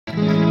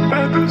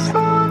Alright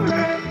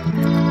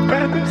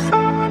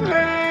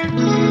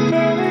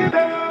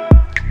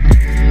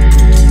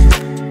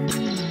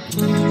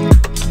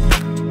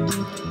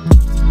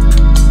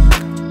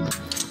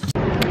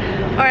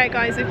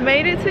guys, we've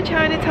made it to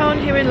Chinatown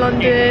here in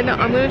London.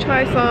 I'm going to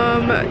try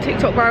some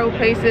TikTok viral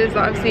places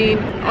that I've seen.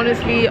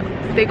 Honestly,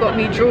 they got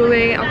me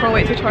drooling. I can't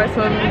wait to try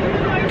some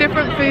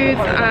different foods.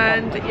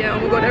 And yeah,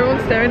 oh my god,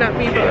 everyone's staring at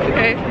me, but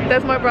okay.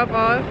 There's my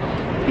brother.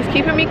 He's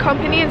keeping me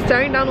company and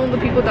staring down all the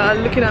people that are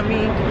looking at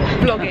me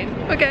vlogging,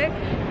 okay?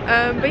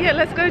 But yeah,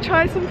 let's go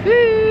try some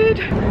food.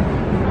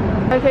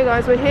 Okay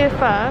guys, we're here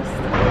first.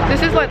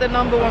 This is like the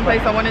 #1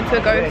 place I wanted to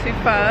go to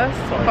first,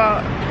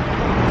 but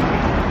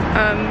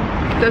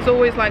there's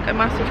always like a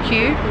massive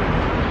queue,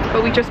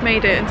 but we just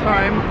made it in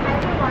time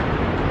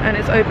and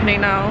it's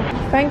opening now.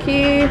 Thank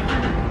you.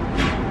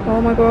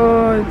 Oh my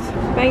god,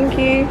 thank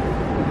you.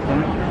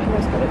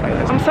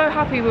 I'm so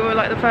happy we were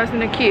like the first in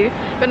the queue,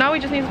 but now we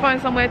just need to find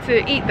somewhere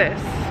to eat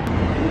this.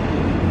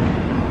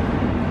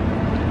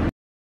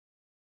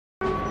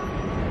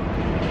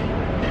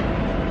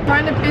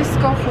 Trying the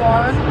Biscoff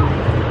one.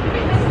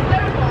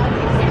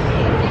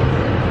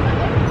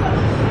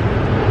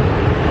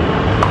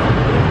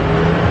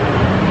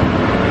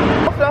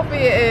 How fluffy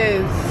it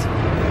is.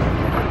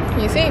 Can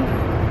you see?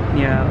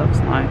 Yeah, that looks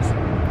nice.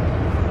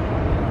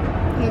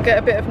 You can get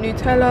a bit of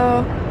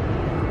Nutella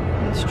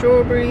and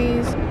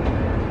strawberries.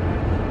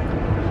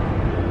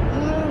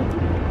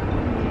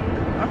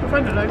 I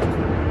prefer the Lotus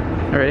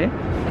one. Really?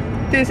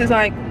 This is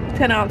like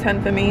 10 out of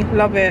 10 for me.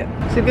 Love it.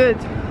 So good.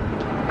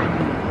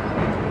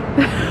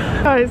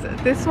 Guys,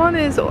 this one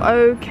is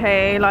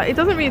okay. Like, it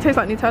doesn't really taste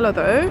like Nutella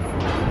though.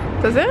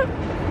 Does it?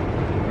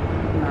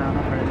 No,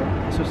 not really.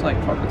 It's just like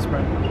chocolate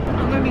spread.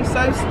 I'm gonna be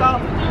so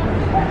stuffed.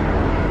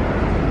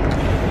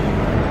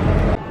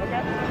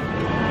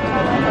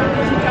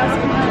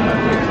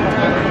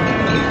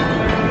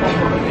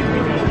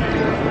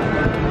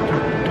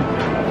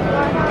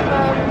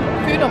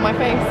 Food on my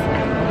face.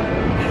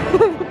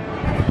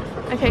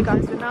 Okay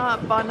guys, we're now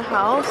at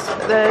BUNHOUSE.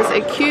 There's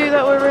a queue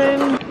that we're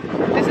in.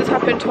 This has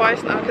happened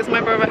twice now because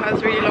my brother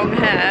has really long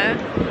hair.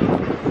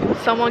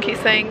 Someone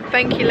keeps saying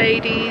thank you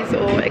ladies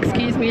or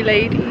excuse me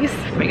ladies.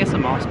 Bring us a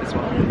mask as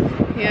well.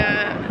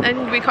 Yeah,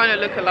 and we kind of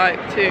look alike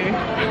too.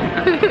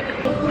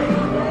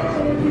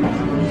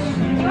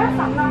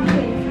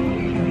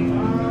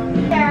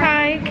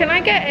 Hi, can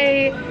I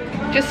get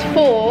just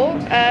 4?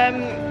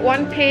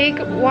 1 pig,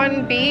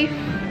 1 beef,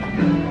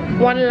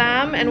 1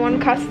 lamb and 1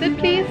 custard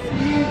please?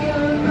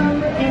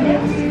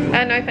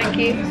 No thank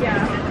you.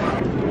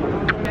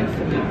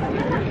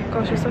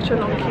 Gosh, it's such a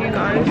long queue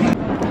guys.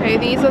 Okay,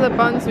 these are the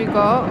buns we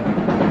got.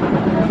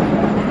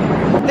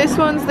 This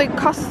one's the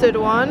custard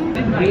one.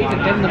 Oh,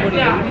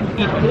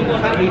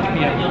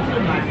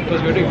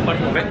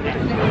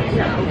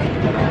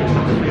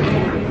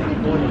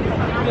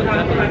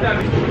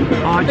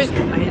 I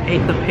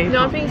ate the paper.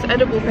 No, I think it's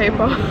edible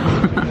paper.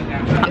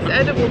 It's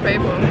edible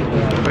paper.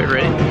 Wait,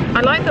 really?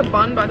 I like the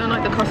bun, but I don't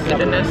like the custard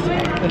in this.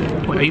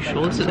 Wait, are you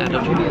sure this is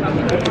edible?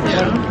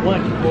 Yeah.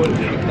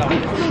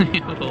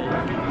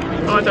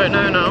 Oh, I don't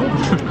know now.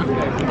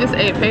 Just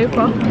ate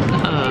paper.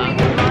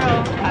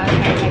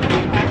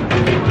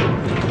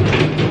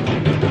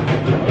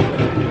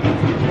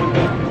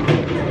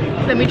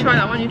 Let me try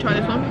that one, you try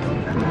this one.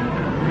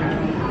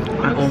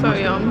 Looks so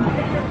yum.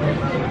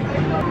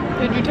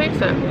 Did you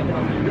taste it? I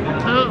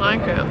don't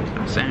like it.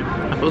 Same. I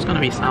thought it was gonna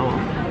be sour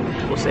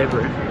or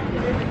savory.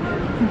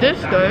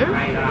 This though?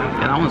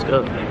 Yeah, that one's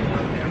good.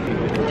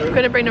 I'm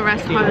gonna bring the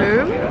rest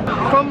home.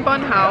 From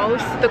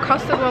BUNHOUSE, the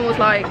custard one was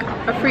like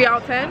a 3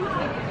 out of 10.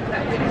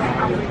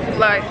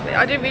 Like,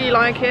 I didn't really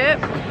like it,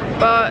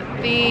 but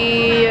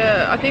the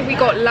I think we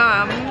got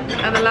lamb,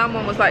 and the lamb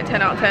one was like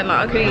 10 out of 10. Like,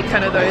 I could eat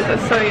 10 of those.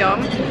 That's so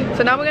yum.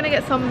 So now we're gonna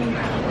get some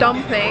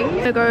dumplings. I'm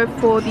gonna go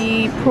for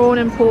the prawn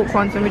and pork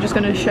ones, and we're just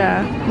gonna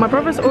share. My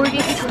brother's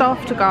already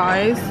stuffed,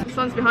 guys. The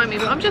sun's behind me,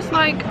 but I'm just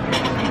like,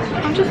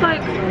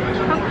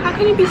 how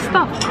can you be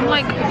stuffed? I'm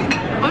like,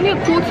 only a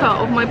quarter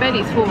of my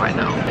belly's full right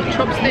now.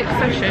 Chopstick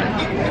session.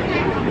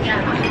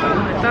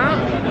 Like that.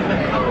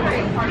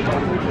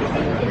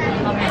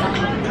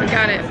 We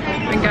got it.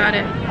 We got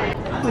it.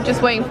 We're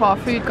just waiting for our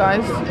food,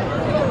 guys.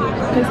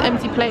 There's an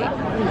empty plate.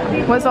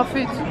 Where's our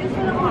food?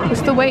 We're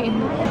still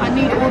waiting. I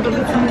need all the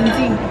vitamin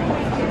D.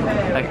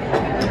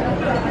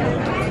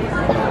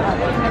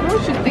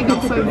 Everyone should think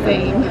I'm so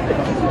vain.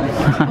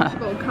 I've got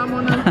to come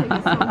on and take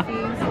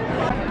selfies.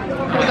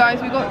 Well guys,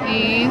 we got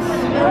these.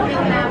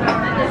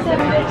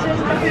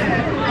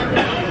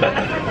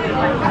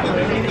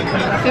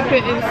 Dip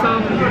it in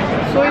some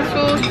soy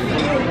sauce.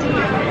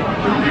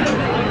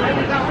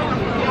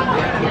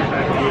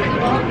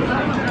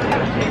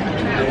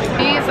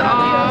 These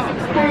are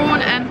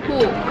prawn and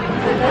pork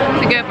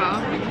together.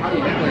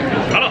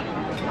 Oh,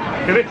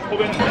 this is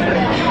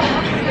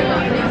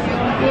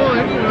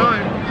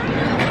nice.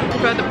 I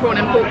prefer the prawn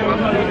and pork one.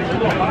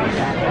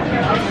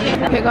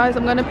 Okay guys,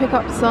 I'm gonna pick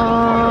up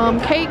some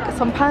cake,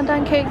 some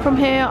pandan cake from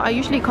here. I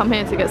usually come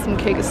here to get some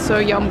cake. It's so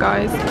yum,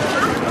 guys.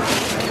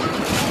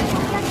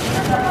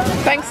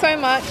 Thanks so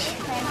much.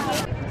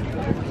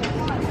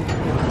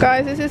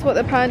 Guys, this is what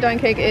the pandan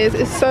cake is.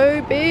 It's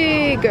so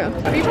big.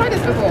 Have you tried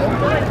this before?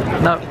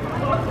 No.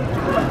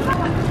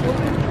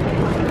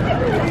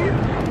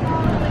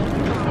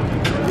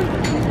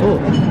 Oh.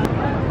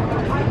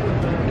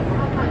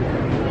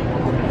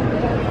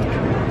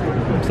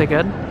 Is it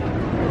good?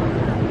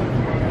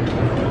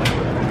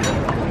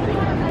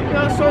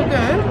 That's so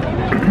good.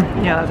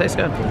 Yeah, that tastes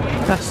good.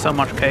 That's so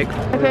much cake.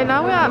 Okay,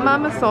 now we're at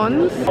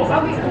MAMASONS.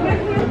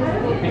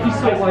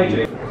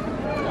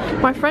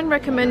 My friend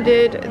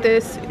recommended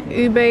this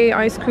ube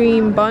ice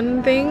cream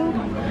bun thing,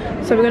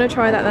 so we're gonna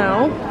try that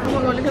now. Oh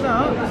my god, look at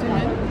that.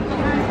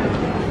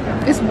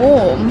 It's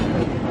warm.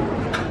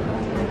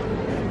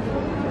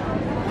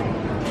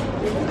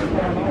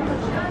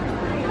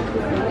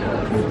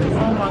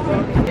 Oh my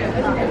god.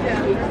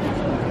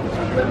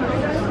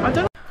 I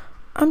don't know.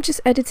 I'm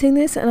just editing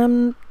this and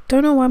I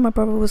don't know why my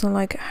brother wasn't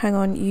like, hang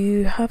on,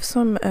 you have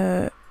some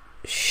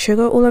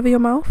sugar all over your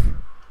mouth?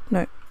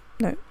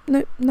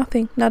 No,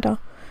 nothing, nada.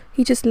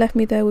 He just left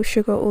me there with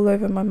sugar all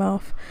over my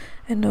mouth,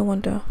 and no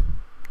wonder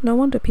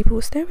people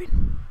were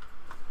staring.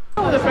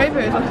 Oh, the flavour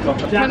is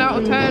 10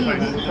 out of 10.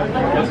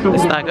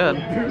 Is that good?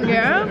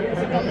 Yeah?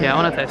 Yeah, I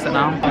want to taste it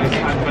now.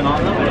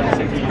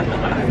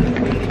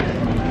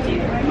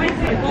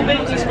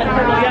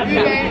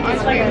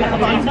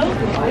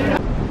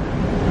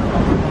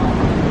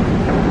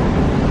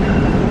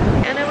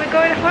 And then we're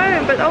going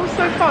home, but that was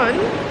so fun,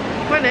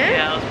 wasn't it?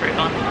 Yeah, that was pretty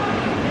fun.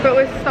 But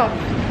we're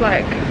stuffed,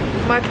 like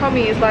my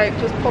tummy is like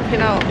just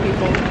popping out,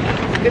 people.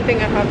 Good thing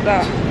I have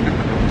that.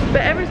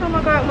 But every time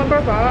I go out with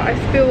my brother, I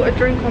spill a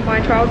drink on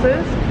my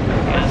trousers.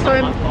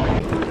 So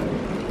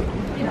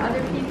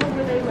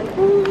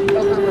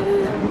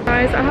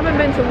guys, I haven't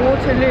been to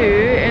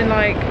Waterloo in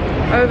like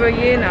over a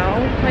year now.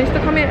 I used to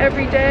come here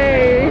every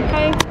day.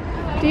 Hey,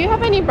 do you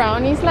have any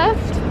brownies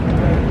left?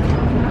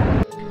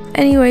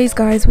 Anyways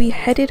guys, we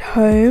headed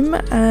home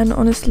and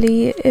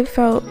honestly it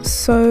felt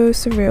so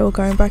surreal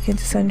going back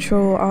into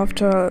Central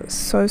after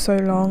so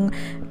long,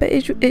 but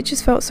it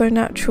just felt so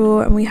natural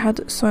and we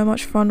had so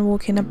much fun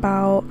walking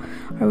about.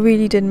 I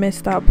really did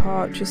miss that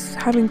part, just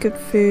having good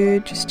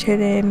food, just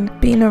chilling,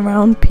 being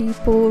around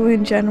people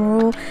in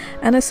general.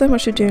 And there's so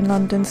much to do in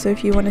London, so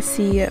if you want to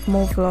see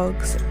more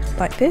vlogs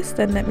like this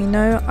then let me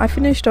know. I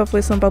finished off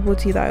with some bubble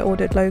tea that I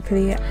ordered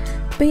locally.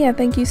 But yeah,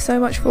 thank you so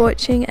much for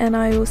watching and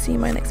I will see you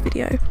in my next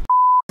video.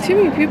 Too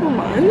many people,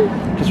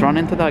 man. Just run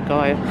into that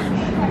guy.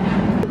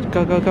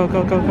 Go.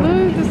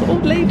 No, this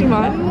old lady,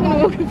 man.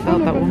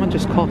 That woman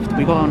just coughed.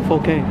 We got on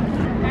 4K.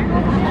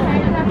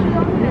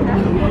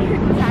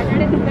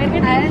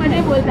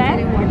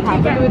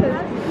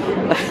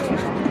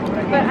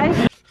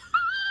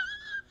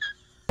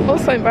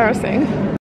 Also embarrassing.